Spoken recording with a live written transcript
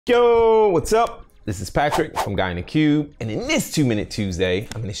Yo, what's up? This is Patrick from Guy in the Cube, and in this 2-Minute Tuesday,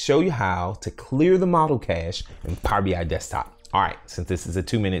 I'm going to show you how to clear the model cache in Power BI Desktop. All right, since this is a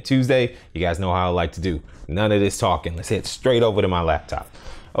 2-Minute Tuesday, you guys know how I like to do. None of this talking. Let's head straight over to my laptop.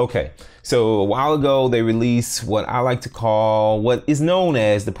 Okay, so a while ago, they released what I like to call what is known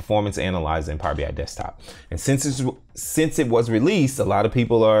as the Performance Analyzer in Power BI Desktop. And since it was released, a lot of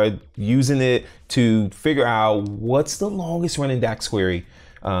people are using it to figure out what's the longest running DAX query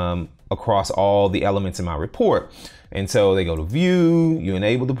across all the elements in my report. And so they go to view, you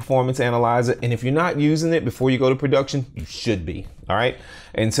enable the performance analyzer. And if you're not using it before you go to production, you should be. All right.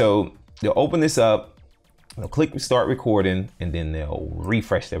 And so they'll open this up, they'll click start recording, and then they'll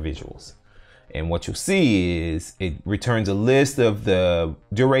refresh their visuals. And what you'll see is it returns a list of the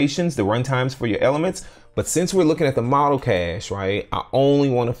durations, the runtimes for your elements. But since we're looking at the model cache, right, I only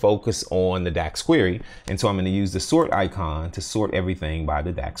want to focus on the DAX query. And so I'm going to use the sort icon to sort everything by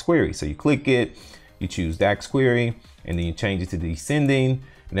the DAX query. So you click it, you choose DAX query, and then you change it to descending.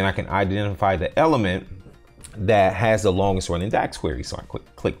 And then I can identify the element that has the longest running DAX query. So I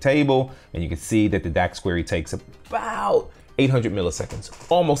click table, and you can see that the DAX query takes about 800 milliseconds,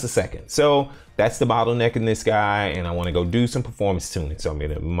 almost a second. So that's the bottleneck in this guy, and I want to go do some performance tuning. So I'm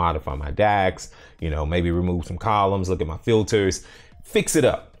going to modify my DAX, maybe remove some columns, look at my filters, fix it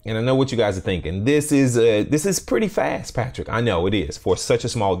up. And I know what you guys are thinking. This is pretty fast, Patrick. I know it is for such a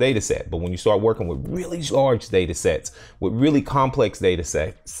small data set, but when you start working with really large data sets, with really complex data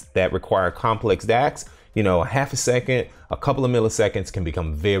sets that require complex DAX, a half a second, a couple of milliseconds can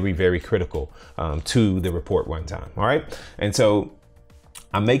become very, very critical to the report runtime. All right. And so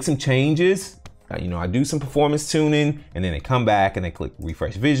I make some changes. I do some performance tuning, and then they come back and they click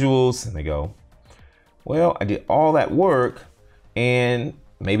refresh visuals and they go, well, I did all that work and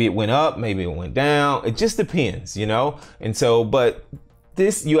maybe it went up, maybe it went down. It just depends, And so, but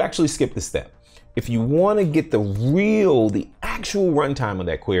this, you actually skip the step. If you want to get the actual runtime of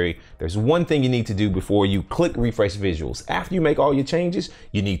that query, there's one thing you need to do before you click refresh visuals. After you make all your changes,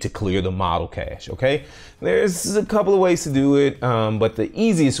 you need to clear the model cache, okay? There's a couple of ways to do it, but the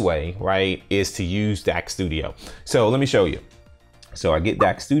easiest way, right, is to use DAX Studio. So let me show you. So I get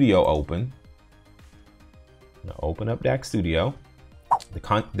DAX Studio open. Now open up DAX Studio.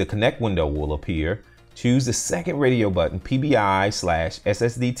 The connect window will appear. Choose the second radio button,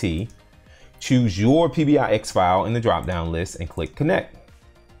 PBI/SSDT. Choose your PBIX file in the drop-down list and click connect.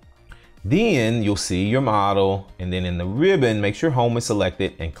 Then you'll see your model, and then in the ribbon, make sure home is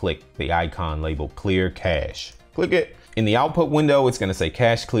selected and click the icon labeled clear cache. Click it. In the output window, it's gonna say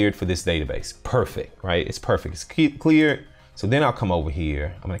cache cleared for this database. Perfect, right? It's perfect, it's cleared. So then I'll come over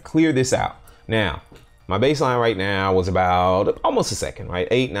here, I'm gonna clear this out. Now, my baseline right now was about almost a second, right?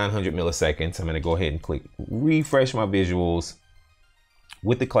 900 milliseconds. I'm gonna go ahead and click refresh my visuals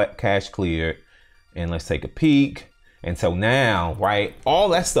with the cache cleared, and let's take a peek. And so now, right, all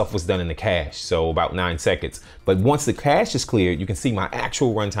that stuff was done in the cache, so about 9 seconds. But once the cache is cleared, you can see my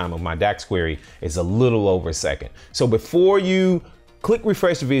actual runtime of my DAX query is a little over a second. So before you click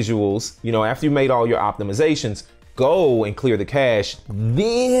refresh visuals, after you made all your optimizations, go and clear the cache,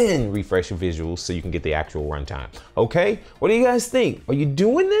 then refresh your visuals so you can get the actual runtime. Okay, what do you guys think? Are you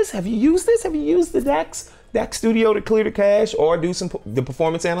doing this? Have you used this? Have you used the DAX Studio to clear the cache or do the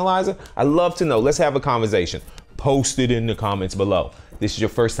performance analyzer? I'd love to know. Let's have a conversation. Post it in the comments below. This is your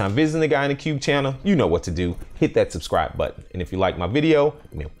first time visiting the Guy in the Cube channel. You know what to do. Hit that subscribe button. And if you like my video,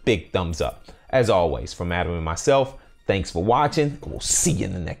 give me a big thumbs up. As always, from Adam and myself, thanks for watching. We'll see you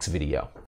in the next video.